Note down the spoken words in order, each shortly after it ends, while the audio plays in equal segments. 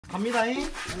갑니다잉.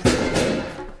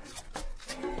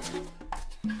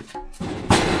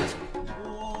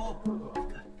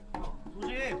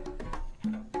 조심.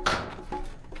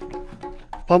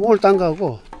 밤 오늘 딴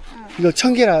거하고 이거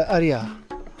청계알이야.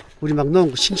 우리 막 넣은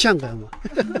거 싱싱한 거야 뭐.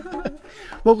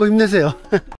 먹고 힘내세요.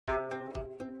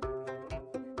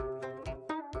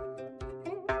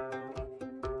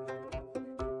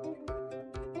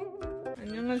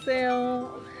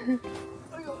 안녕하세요.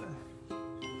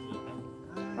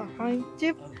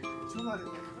 집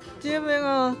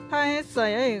이거 다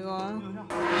했어요 이거.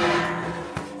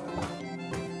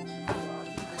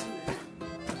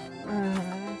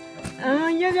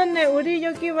 예전에 우리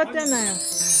여기 왔잖아요.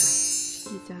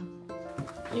 시장.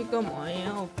 이거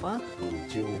뭐예요 오빠?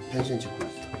 지금 펜션 짓고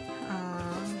있어.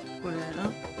 아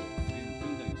그래요?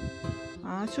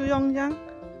 아 수영장?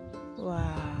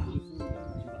 와.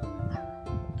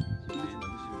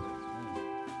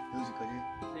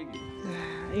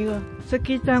 이거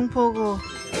스키장 보고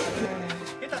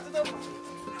일단 뜯어.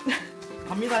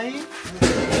 갑니다잉.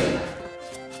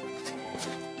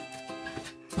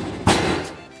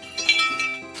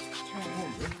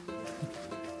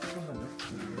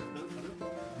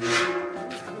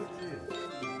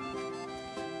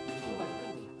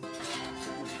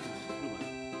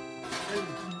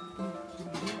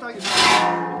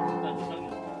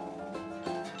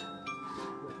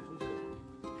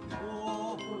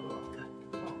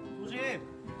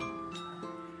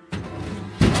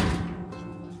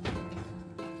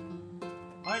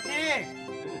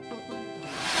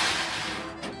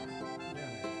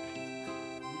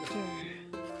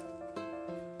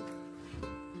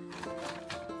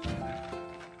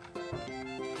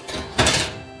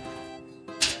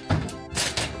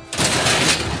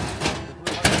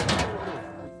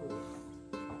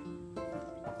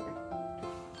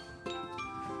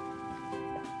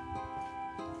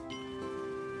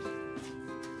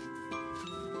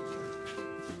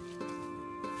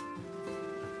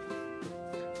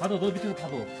 받아, 너 밑에서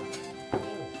받아.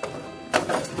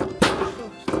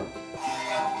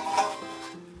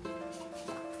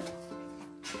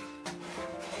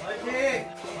 화이팅!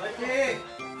 화이팅!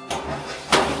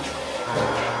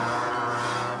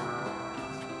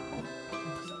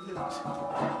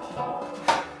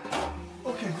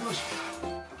 오케이, 그러시.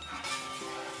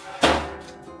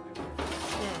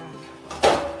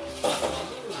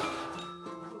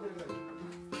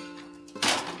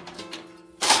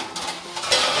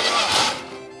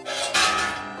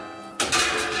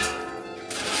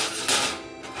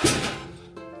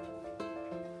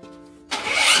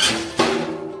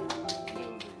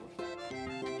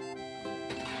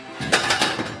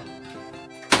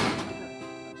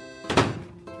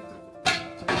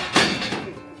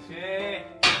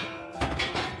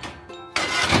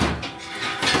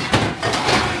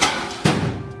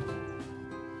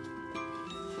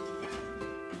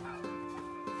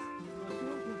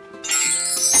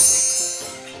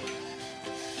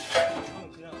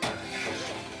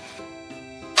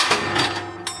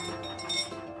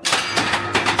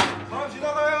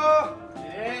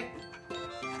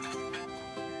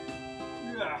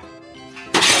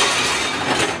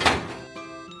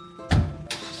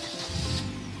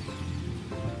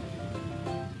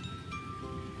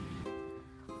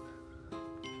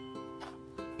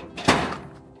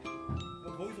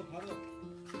 거기서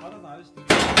받아서 아저씨 드려.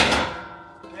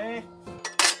 네.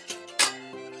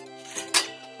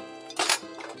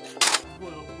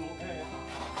 무거워요, 무거워. 네.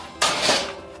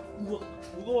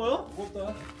 무거워요? 무겁다.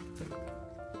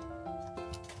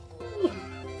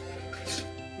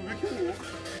 왜 이렇게 무거워?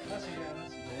 하나씩 해,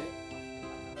 하나씩. 네.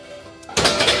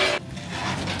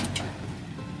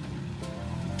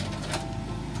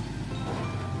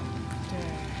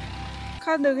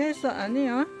 카드 했어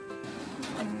아니요?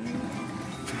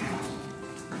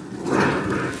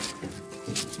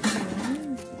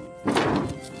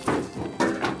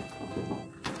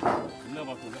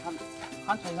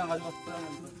 한차 이상 가져갔어.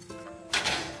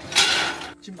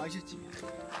 지금 맛있지?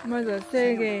 맞아,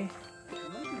 3개.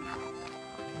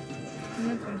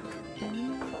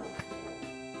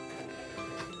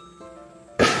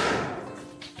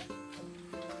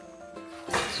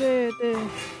 최대.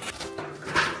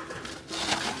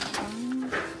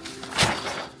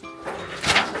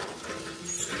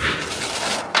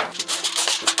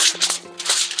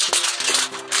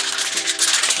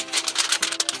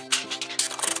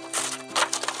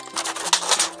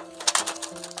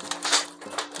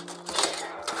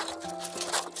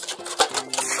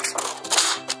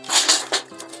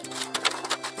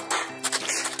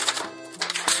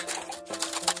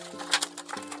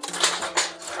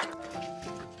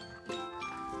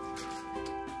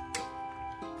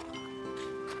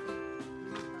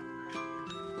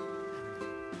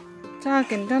 자,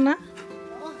 괜찮아?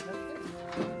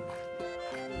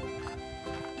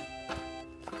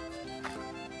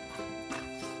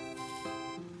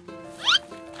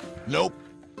 Nope.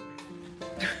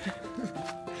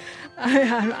 아이,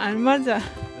 안 맞아. 안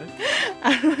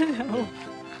맞아.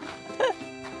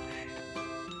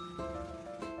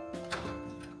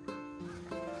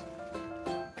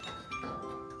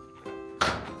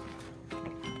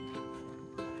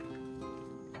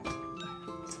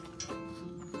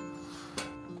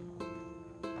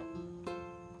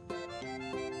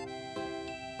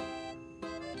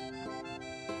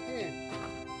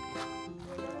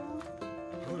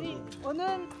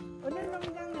 오늘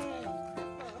농장에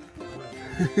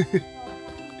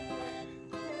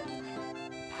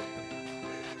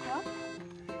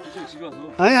집에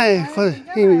와서. 아니,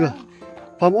 형님, 이거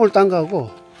밥 오늘 딴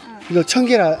거하고, 이거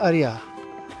청계알이야.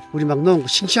 우리 막 넣은 거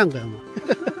싱싱한 거야, 뭐.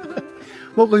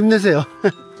 먹고 힘내세요.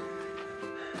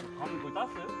 밥 그거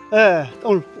땄어요? 예,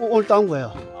 오늘 따온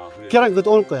거예요. 아, 그래요? 계란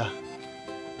그것도 오늘 거야.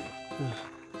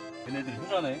 걔네들이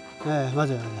효자네. 예,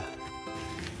 맞아요.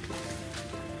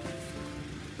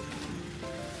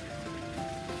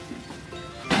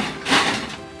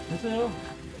 됐어요.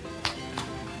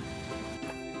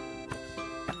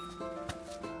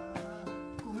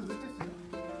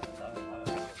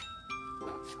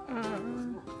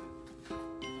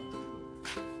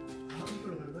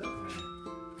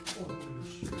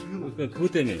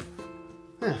 그것 때문에.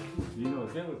 네. 이거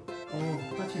깨물.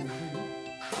 같이 있는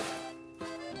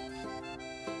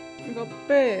이거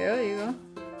빼예요, 이거?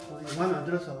 이거 마음에 안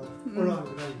들어서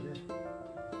올라가는 거 있는데.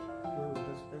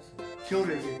 뺐어.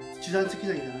 겨울에 이게 지산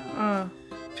스키장이잖아.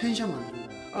 펜션 만드는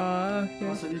거야. 아, 그래.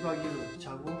 와서 1박 2일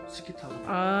자고 스키 타고.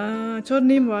 아,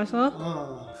 손님 와서?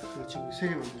 지금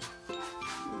 3개 만들어.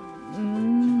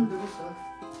 음.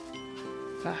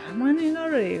 가만히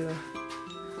놀아, 이거.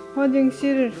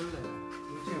 화장실.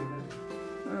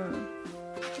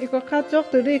 이거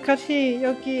가족들이 같이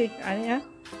여기 아니야?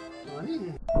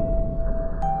 아니.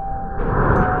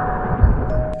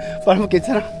 발목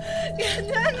괜찮아?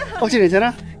 괜찮아. 혹시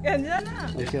괜찮아? 괜찮아.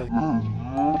 오케이.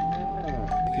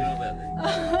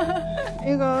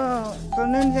 이거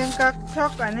그런 생각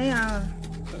척 아니야.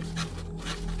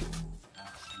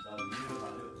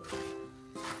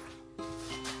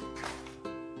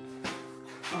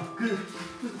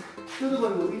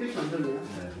 뜯어버리고 이렇게 만들네요.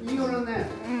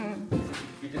 이거는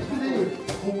선생님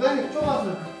공간이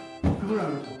좁아서 그걸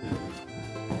안 했어.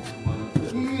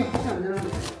 이게 하지 안 되는데.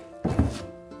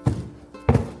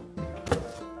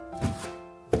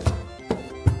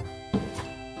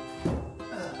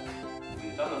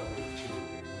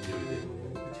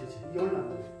 이게 얼마 안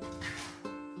돼.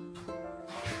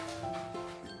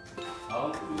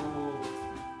 다음 주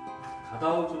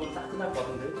다다음 주면 딱 끝날 것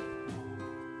같은데.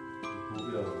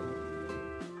 독이라고.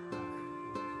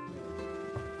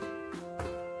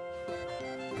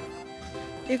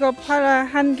 이거 팔아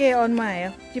한 개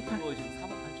얼마예요? 지파. 이거 지금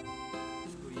 4만 8천.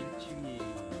 그 1층이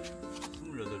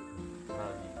 28평,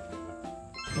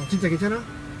 바람이. 진짜 괜찮아?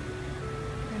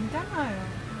 괜찮아요.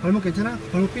 발목 괜찮아?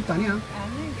 발목 삐도 아니야?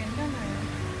 아니, 괜찮아요.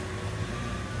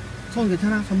 손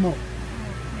괜찮아? 손목?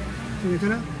 손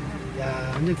괜찮아?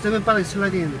 야, 완전 세면바닥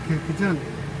슬라이딩 했는데 괜찮은데.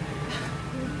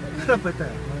 큰일 날 뻔했다.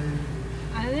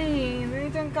 아니,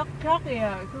 이젠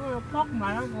깍벽이야. 그걸 퍽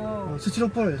말하고.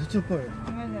 스치로폴.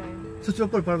 맞아요.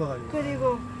 스치로폴 밟아가지고.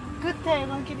 그리고 끝에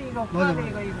건길이 이거 맞아,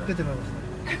 팔에 이거. 그때 밟았어.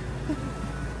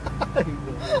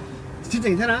 이거. 진짜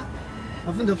괜찮아?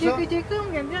 아픈 데 없어? 지금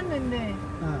괜찮은데.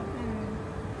 지금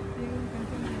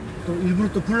괜찮아요. 또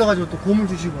일부러 또 불러가지고 또 고물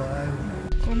주시고. 아유.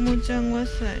 고무장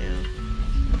왔어요.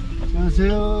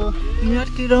 안녕하세요. 몇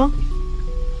킬로?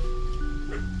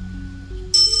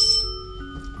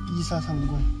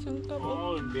 2430.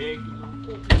 잠깐만. 네.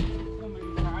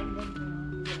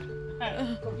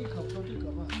 거기 가봐.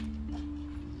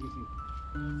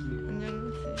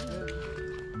 안녕하세요.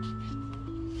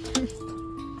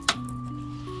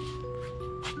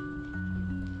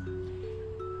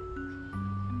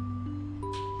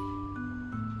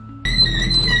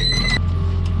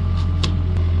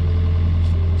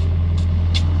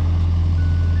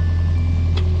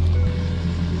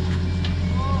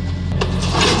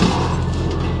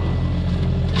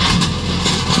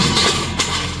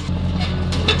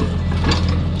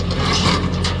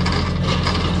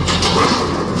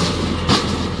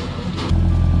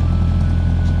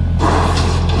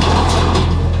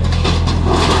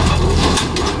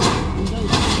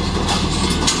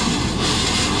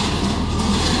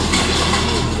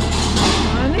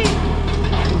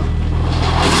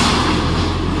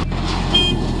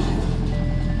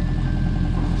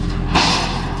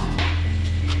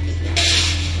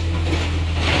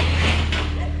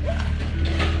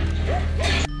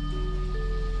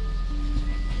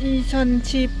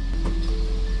 천칩.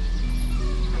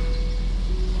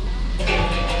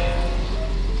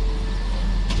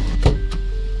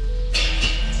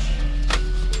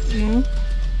 뭐?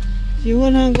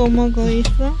 지원하고 먹어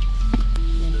있어?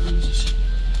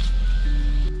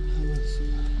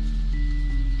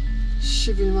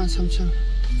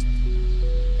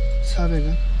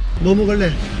 113,400원. 뭐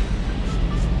먹을래?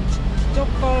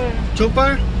 족발.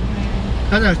 족발?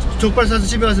 가자. 족발 사서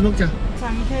집에 가서 먹자.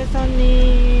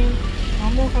 장세청님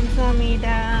너무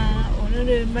감사합니다.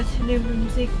 오늘은 맛있는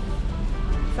음식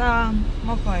싸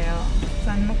먹어요.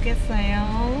 잘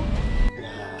먹겠어요.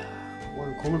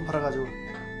 오늘 곰을 팔아가지고